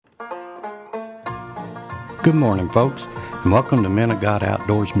Good morning, folks, and welcome to Men of God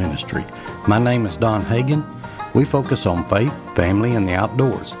Outdoors Ministry. My name is Don Hagan. We focus on faith, family, and the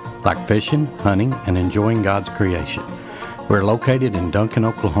outdoors, like fishing, hunting, and enjoying God's creation. We're located in Duncan,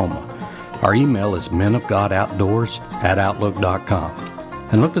 Oklahoma. Our email is menofgodoutdoors@outlook.com.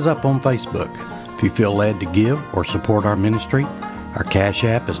 And look us up on Facebook. If you feel led to give or support our ministry, our Cash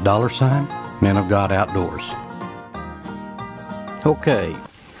App is $Men of God Outdoors. Okay,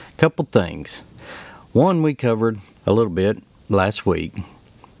 couple things. One, we covered a little bit last week.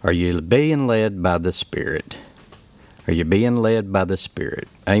 Are you being led by the Spirit? Are you being led by the Spirit?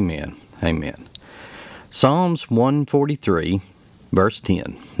 Amen. Amen. Psalms 143, verse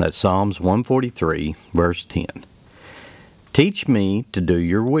 10. That's Psalms 143, verse 10. Teach me to do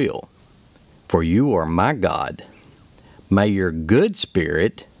your will, for you are my God. May your good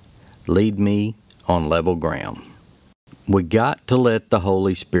Spirit lead me on level ground. We got to let the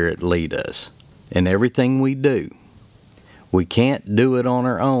Holy Spirit lead us in everything we do. We can't do it on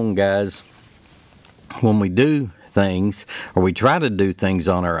our own, guys. When we do things, or we try to do things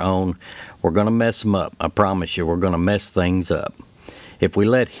on our own, we're going to mess them up. I promise you, we're going to mess things up. If we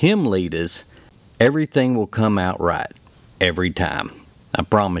let Him lead us, everything will come out right every time. I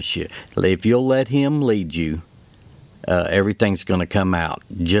promise you. If you'll let Him lead you, everything's going to come out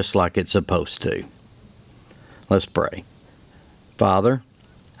just like it's supposed to. Let's pray. Father,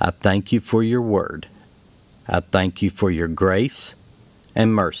 I thank you for your word. I thank you for your grace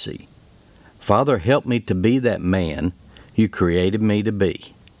and mercy. Father, help me to be that man you created me to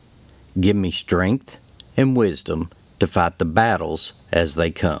be. Give me strength and wisdom to fight the battles as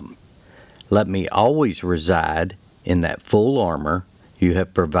they come. Let me always reside in that full armor you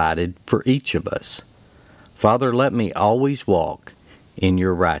have provided for each of us. Father, let me always walk in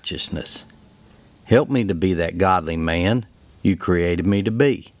your righteousness. Help me to be that godly man you created me to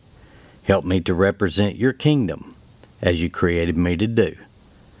be. Help me to represent your kingdom as you created me to do.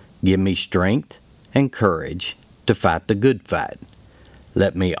 Give me strength and courage to fight the good fight.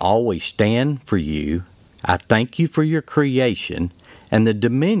 Let me always stand for you. I thank you for your creation and the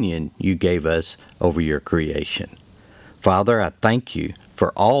dominion you gave us over your creation. Father, I thank you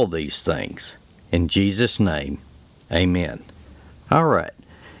for all these things. In Jesus' name, amen. All right.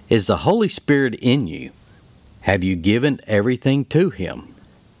 Is the Holy Spirit in you? Have you given everything to Him?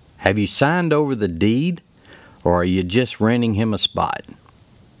 Have you signed over the deed, or are you just renting Him a spot?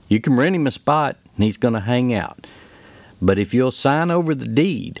 You can rent Him a spot, and He's going to hang out. But if you'll sign over the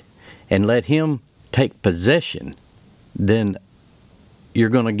deed and let Him take possession, then He's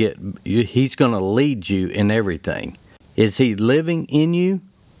going to lead you in everything. Is He living in you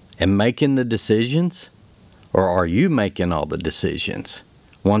and making the decisions, or are you making all the decisions?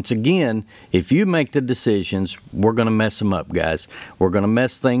 Once again, if you make the decisions, we're going to mess them up, guys. We're going to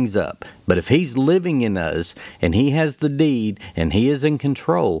mess things up. But if He's living in us, and He has the deed, and He is in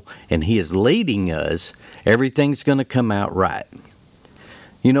control, and He is leading us, everything's going to come out right.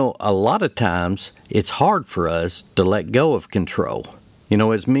 You know, a lot of times, it's hard for us to let go of control. You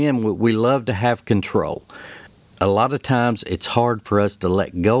know, as men, we love to have control. A lot of times, it's hard for us to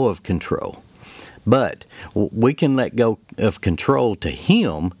let go of control. But we can let go of control to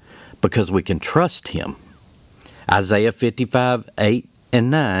Him because we can trust Him. Isaiah 55, 8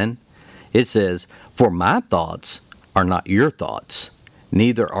 and 9, it says, "For my thoughts are not your thoughts,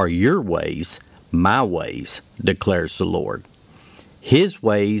 neither are your ways my ways, declares the Lord. His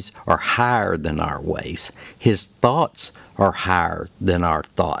ways are higher than our ways. His thoughts are higher than our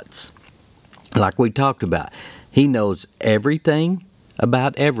thoughts." Like we talked about, He knows everything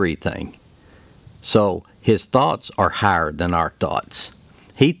about everything. So His thoughts are higher than our thoughts.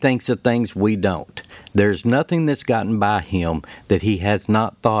 He thinks of things we don't. There's nothing that's gotten by Him that He has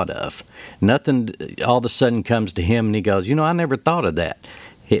not thought of. Nothing all of a sudden comes to Him and He goes, I never thought of that.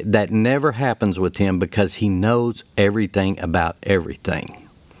 That never happens with Him because He knows everything about everything.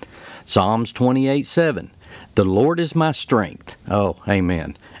 Psalms 28, 7. The Lord is my strength. Oh,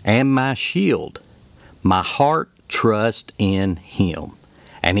 amen. And my shield. My heart trusts in Him,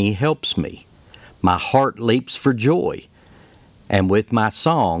 and He helps me. My heart leaps for joy, and with my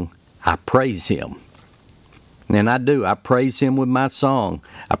song, I praise Him. And I do. I praise Him with my song.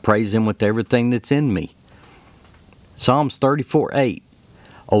 I praise Him with everything that's in me. Psalms 34, 8.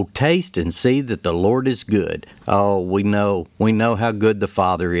 Oh, taste and see that the Lord is good. Oh, we know how good the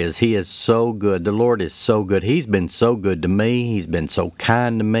Father is. He is so good. The Lord is so good. He's been so good to me. He's been so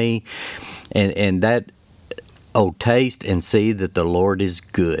kind to me. And that, oh, taste and see that the Lord is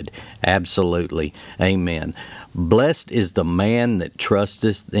good. Absolutely. Amen. Blessed is the man that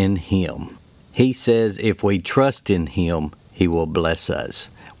trusteth in Him. He says if we trust in Him, He will bless us.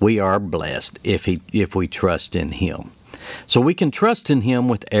 We are blessed if we trust in Him. So we can trust in Him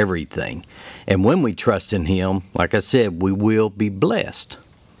with everything. And when we trust in Him, like I said, we will be blessed.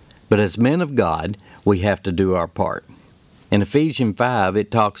 But as men of God, we have to do our part. In Ephesians 5,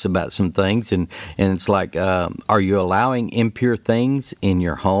 it talks about some things, and it's like, are you allowing impure things in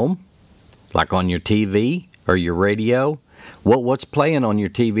your home? Like on your TV or your radio? What's playing on your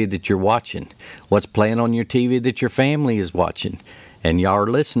TV that you're watching? What's playing on your TV that your family is watching and y'all are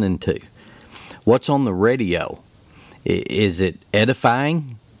listening to? What's on the radio? Is it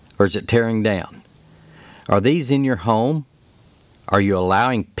edifying or is it tearing down? Are these in your home? Are you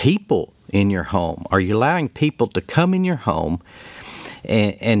allowing people in your home? Are you allowing people to come in your home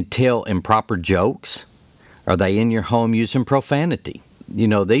and tell improper jokes? Are they in your home using profanity? You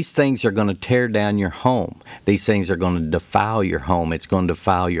know, these things are going to tear down your home. These things are going to defile your home. It's going to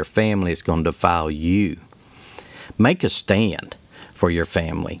defile your family. It's going to defile you. Make a stand for your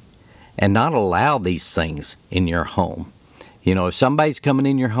family and not allow these things in your home. You know, if somebody's coming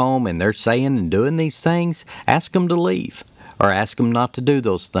in your home and they're saying and doing these things, ask them to leave or ask them not to do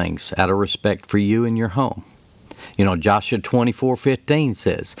those things out of respect for you and your home. You know, Joshua 24:15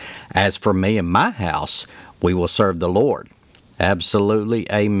 says, "As for me and my house, we will serve the Lord."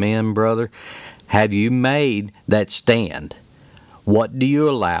 Absolutely. Amen, brother. Have you made that stand? What do you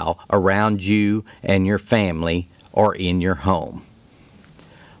allow around you and your family or in your home?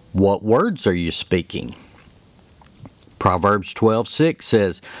 What words are you speaking? Proverbs 12:6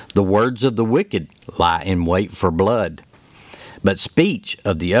 says, "The words of the wicked lie in wait for blood, but speech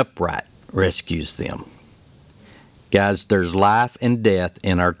of the upright rescues them." Guys, there's life and death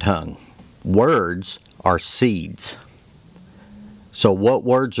in our tongue. Words are seeds. So what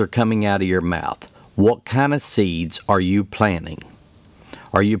words are coming out of your mouth? What kind of seeds are you planting?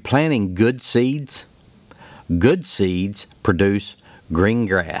 Are you planting good seeds? Good seeds produce green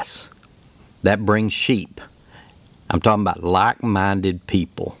grass. That brings sheep. I'm talking about like-minded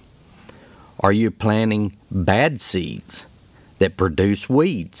people. Are you planting bad seeds that produce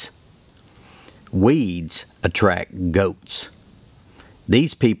weeds? Weeds attract goats.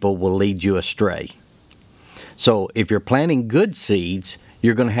 These people will lead you astray. So if you're planting good seeds,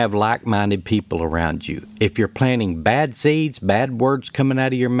 you're going to have like-minded people around you. If you're planting bad seeds, bad words coming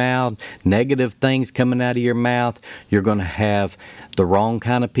out of your mouth, negative things coming out of your mouth, you're going to have the wrong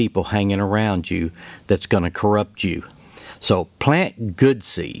kind of people hanging around you that's going to corrupt you. So plant good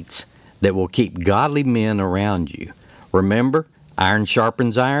seeds that will keep godly men around you. Remember, iron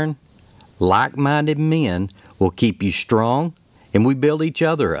sharpens iron. Like-minded men will keep you strong, and we build each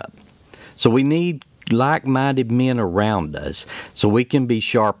other up. So we need like-minded men around us so we can be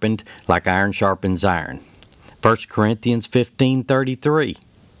sharpened like iron sharpens iron. 1 Corinthians 15:33.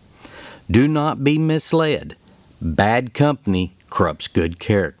 Do not be misled. Bad company corrupts good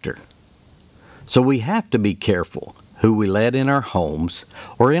character. So we have to be careful who we let in our homes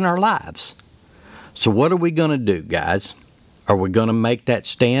or in our lives. So what are we going to do, guys? Are we going to make that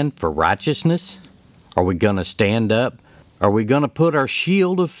stand for righteousness? Are we going to stand up? Are we going to put our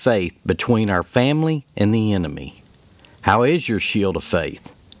shield of faith between our family and the enemy? How is your shield of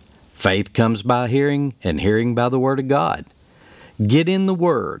faith? Faith comes by hearing, and hearing by the Word of God. Get in the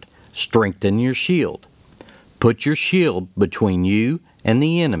Word. Strengthen your shield. Put your shield between you and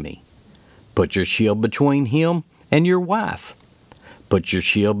the enemy. Put your shield between him and your wife. Put your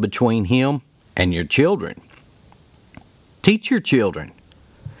shield between him and your children. Teach your children.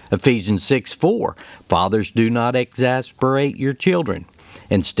 Ephesians 6:4, "Fathers, do not exasperate your children.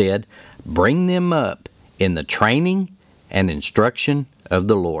 Instead, bring them up in the training and instruction of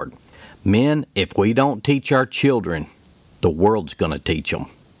the Lord." Men, if we don't teach our children, the world's going to teach them.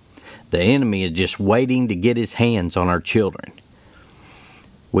 The enemy is just waiting to get his hands on our children.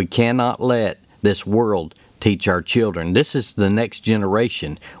 We cannot let this world teach our children. This is the next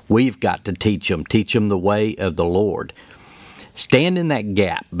generation. We've got to teach them the way of the Lord. Stand in that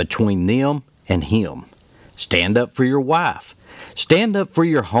gap between them and Him. Stand up for your wife. Stand up for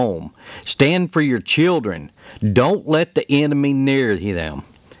your home. Stand for your children. Don't let the enemy near them.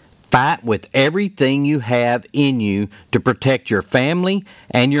 Fight with everything you have in you to protect your family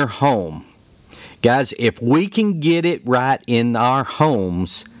and your home. Guys, if we can get it right in our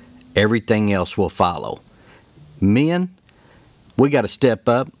homes, everything else will follow. Men, we got to step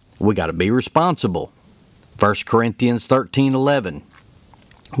up. We got to be responsible. 1 Corinthians 13:11.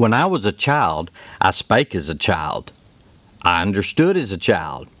 When I was a child, I spake as a child. I understood as a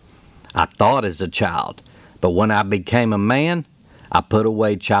child. I thought as a child. But when I became a man, I put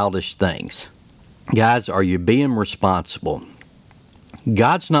away childish things. Guys, are you being responsible?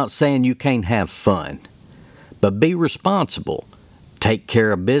 God's not saying you can't have fun, but be responsible. take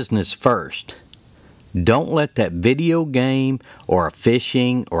care of business first. Don't let that video game or a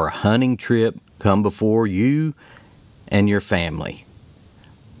fishing or a hunting trip come before you and your family,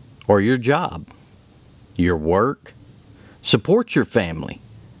 or your job, your work. Support your family.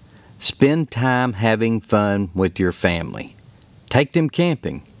 Spend time having fun with your family. Take them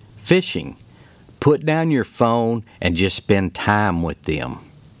camping, fishing. Put down your phone and just spend time with them.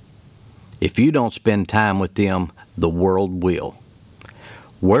 If you don't spend time with them, the world will.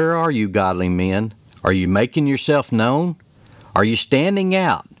 Where are you, godly men? Are you making yourself known? Are you standing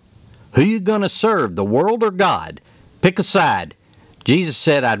out? Who you going to serve, the world or God? Pick a side. Jesus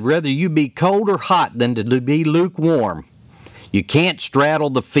said, I'd rather you be cold or hot than to be lukewarm. You can't straddle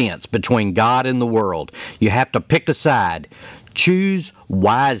the fence between God and the world. You have to pick a side. Choose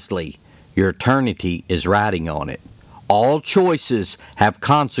wisely. Your eternity is riding on it. All choices have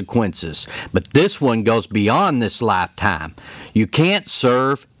consequences, but this one goes beyond this lifetime. You can't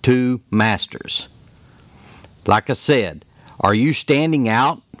serve two masters. Like I said, are you standing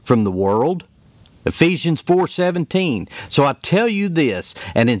out from the world? Ephesians 4:17. So I tell you this,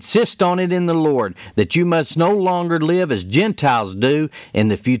 and insist on it in the Lord, that you must no longer live as Gentiles do in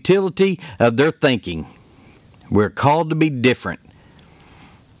the futility of their thinking. We're called to be different.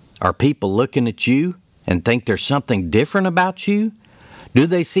 Are people looking at you and think there's something different about you? Do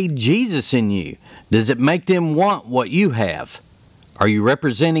they see Jesus in you? Does it make them want what you have? Are you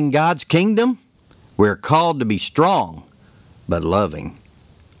representing God's kingdom? We're called to be strong, but loving.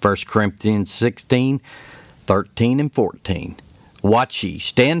 1 Corinthians 16:13 and 14. Watch ye,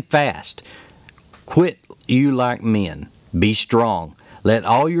 stand fast. Quit you like men. Be strong. Let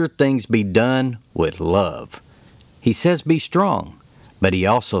all your things be done with love. He says be strong, but he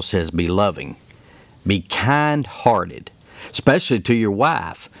also says be loving. Be kind-hearted, especially to your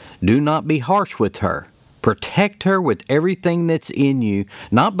wife. Do not be harsh with her. Protect her with everything that's in you,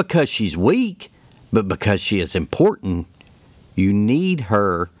 not because she's weak, but because she is important. You need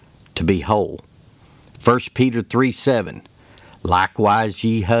her to be whole. 1 Peter 3:7. Likewise,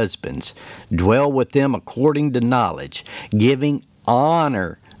 ye husbands, dwell with them according to knowledge, giving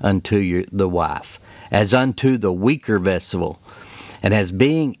honor unto the wife, as unto the weaker vessel, and as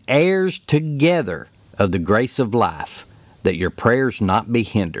being heirs together of the grace of life, that your prayers not be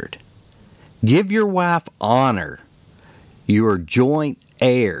hindered. Give your wife honor. You are joint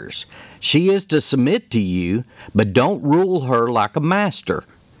heirs. She is to submit to you, but don't rule her like a master.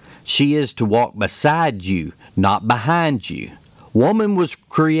 She is to walk beside you, not behind you. Woman was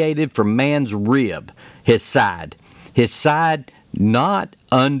created from man's rib, his side not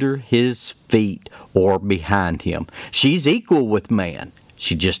under his feet or behind him. She's equal with man.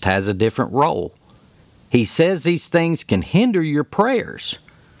 She just has a different role. He says these things can hinder your prayers.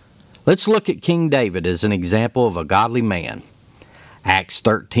 Let's look at King David as an example of a godly man. Acts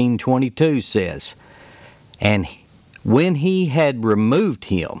 13:22 says, And when he had removed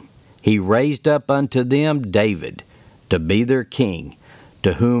him, he raised up unto them David to be their king,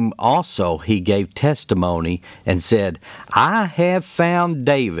 to whom also he gave testimony and said, I have found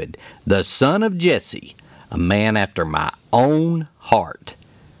David, the son of Jesse, a man after my own heart,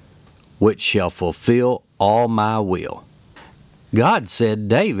 which shall fulfill all my will. God said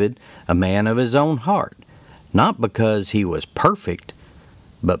David, a man of his own heart, not because he was perfect,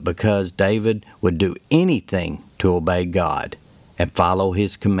 but because David would do anything to obey God and follow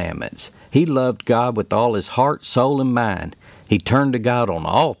his commandments. He loved God with all his heart, soul, and mind. He turned to God on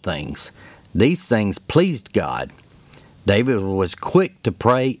all things. These things pleased God. David was quick to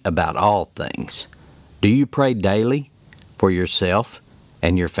pray about all things. Do you pray daily for yourself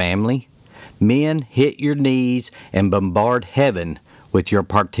and your family? Men, hit your knees and bombard heaven with your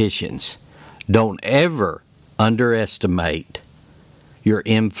petitions. Don't ever underestimate your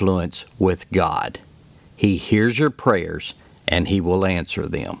influence with God. He hears your prayers and he will answer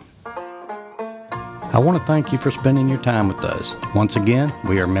them. I want to thank you for spending your time with us. Once again,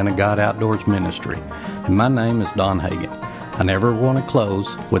 we are Men of God Outdoors Ministry, and my name is Don Hagan. I never want to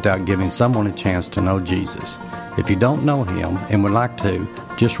close without giving someone a chance to know Jesus. If you don't know him and would like to,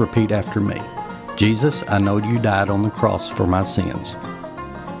 just repeat after me. Jesus, I know you died on the cross for my sins,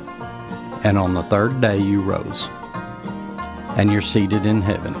 and on the third day you rose, and you're seated in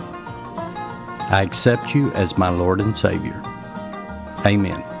heaven. I accept you as my Lord and Savior.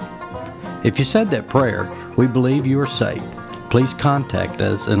 Amen. If you said that prayer, we believe you are saved. Please contact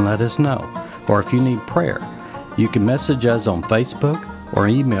us and let us know. Or if you need prayer, you can message us on Facebook or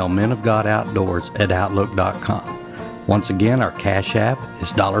email menofgodoutdoors@outlook.com. Once again, our Cash App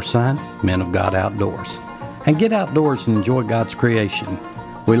is $Men of God Outdoors. And get outdoors and enjoy God's creation.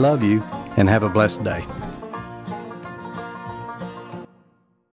 We love you and have a blessed day.